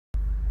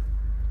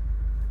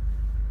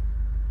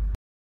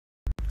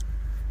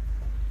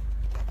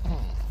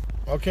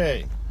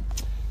Okay,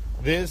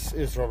 this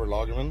is Robert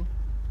Lagerman.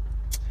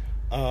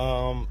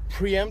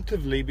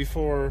 Preemptively,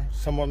 before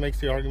someone makes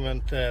the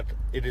argument that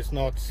it is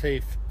not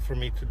safe for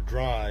me to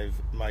drive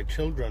my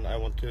children, I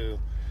want to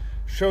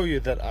show you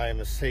that I am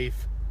a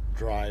safe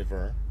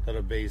driver that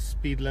obeys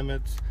speed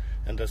limits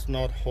and does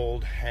not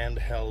hold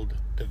handheld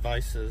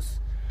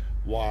devices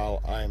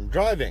while I'm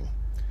driving,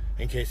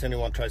 in case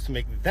anyone tries to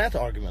make that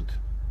argument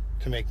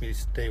to make me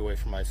stay away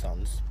from my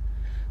sons.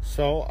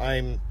 So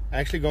I'm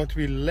actually going to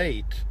be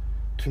late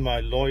to my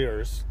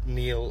lawyer's,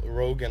 Neil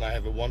Rogan. I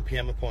have a 1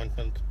 p.m.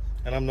 appointment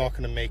and I'm not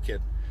going to make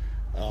it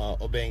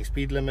obeying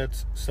speed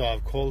limits, so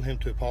I've called him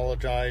to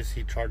apologize.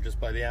 He charges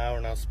by the hour,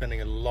 and I'm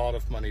spending a lot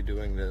of money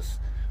doing this,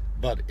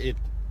 but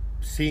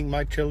seeing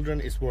my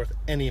children is worth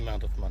any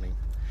amount of money.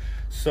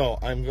 So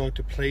I'm going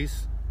to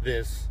place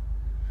this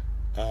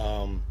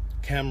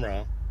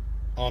camera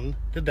on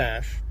the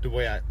dash the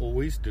way I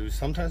always do.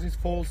 Sometimes it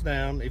falls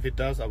down. If it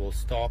does, I will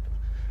stop,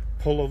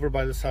 pull over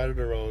by the side of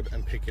the road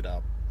and pick it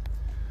up.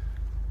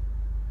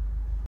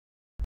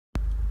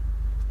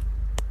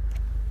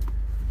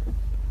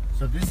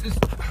 So this is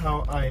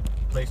how I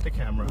place the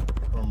camera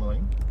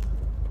normally.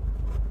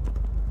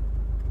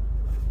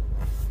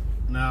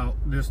 Now,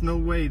 there's no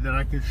way that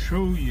I can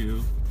show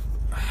you,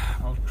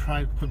 I'll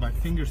try to put my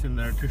fingers in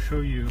there to show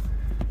you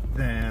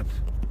that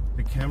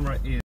the camera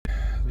is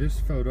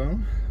this photo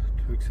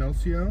to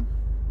Accelcio.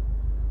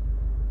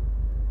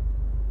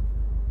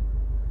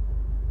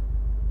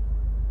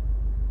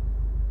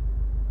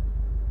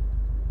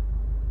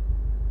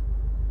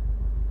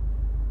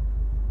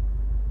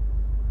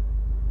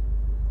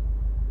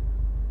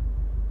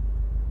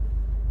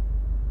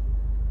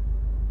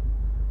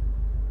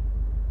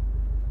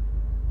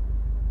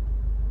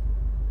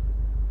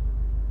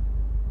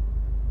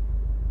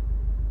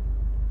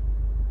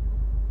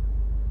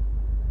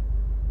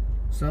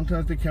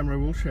 Sometimes the camera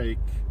will shake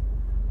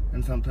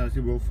and sometimes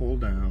it will fall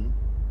down.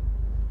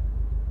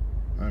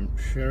 I'm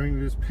sharing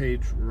this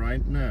page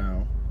right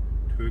now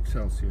to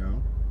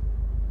Accelcio,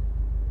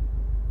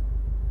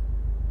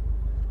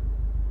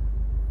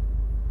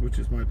 which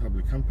is my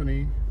public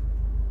company.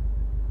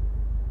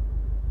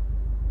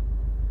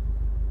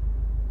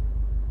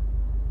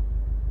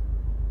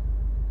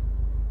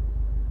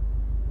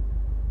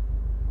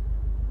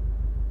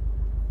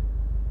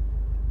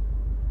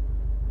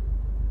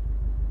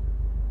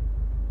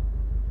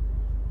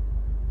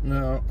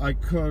 Now, I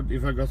could,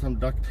 if I got some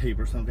duct tape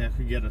or something, I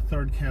could get a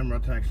third camera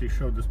to actually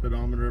show the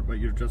speedometer, but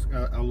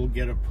I will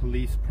get a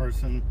police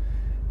person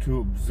to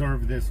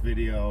observe this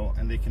video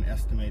and they can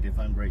estimate if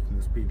I'm breaking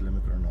the speed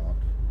limit or not.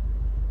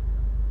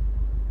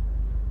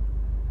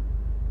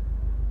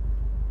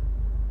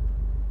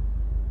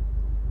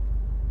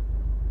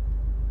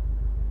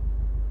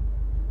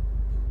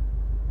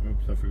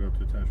 Oops, I forgot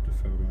to attach the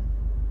photo.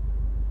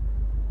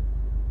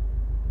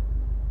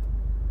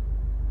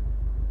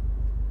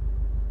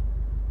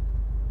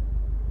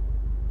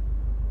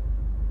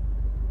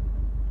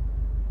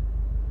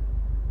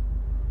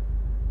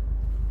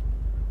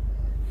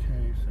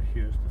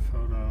 Here's the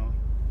photo.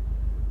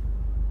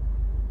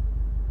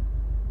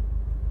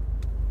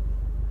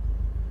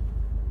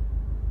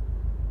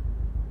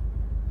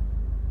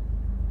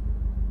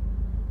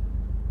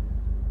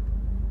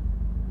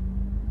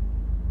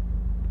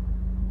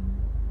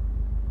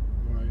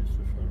 Why is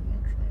the photo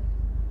not showing?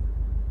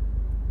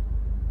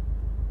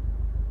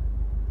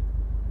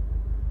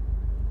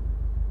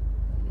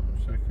 Hold on a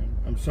second.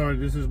 I'm sorry,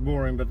 this is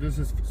boring, but this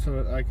is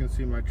so that I can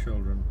see my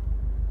children.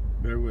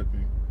 Bear with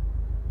me.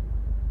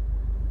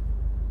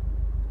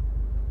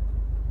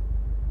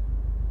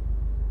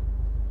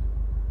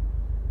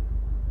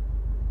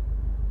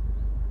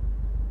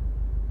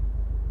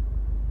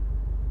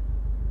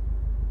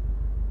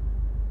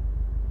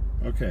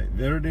 Okay,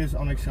 there it is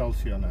on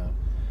Accelcio now.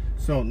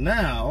 So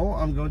now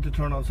I'm going to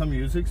turn on some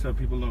music so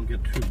people don't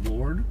get too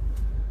bored.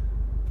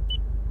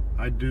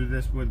 I do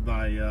this with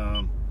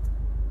my,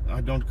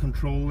 I don't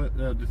control it,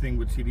 the thing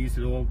with CDs.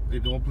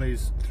 It all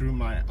plays through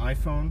my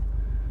iPhone.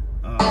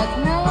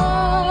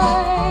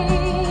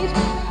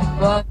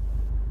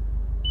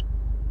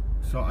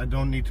 So I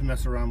don't need to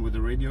mess around with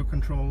the radio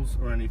controls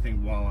or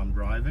anything while I'm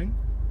driving.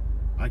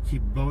 I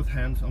keep both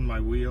hands on my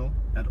wheel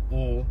at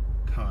all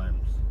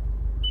times.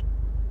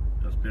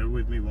 Just bear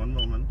with me one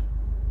moment.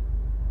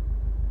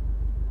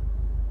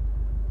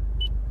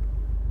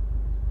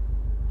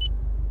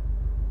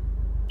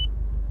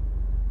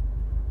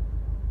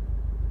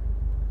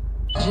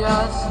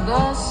 Just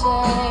the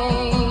same.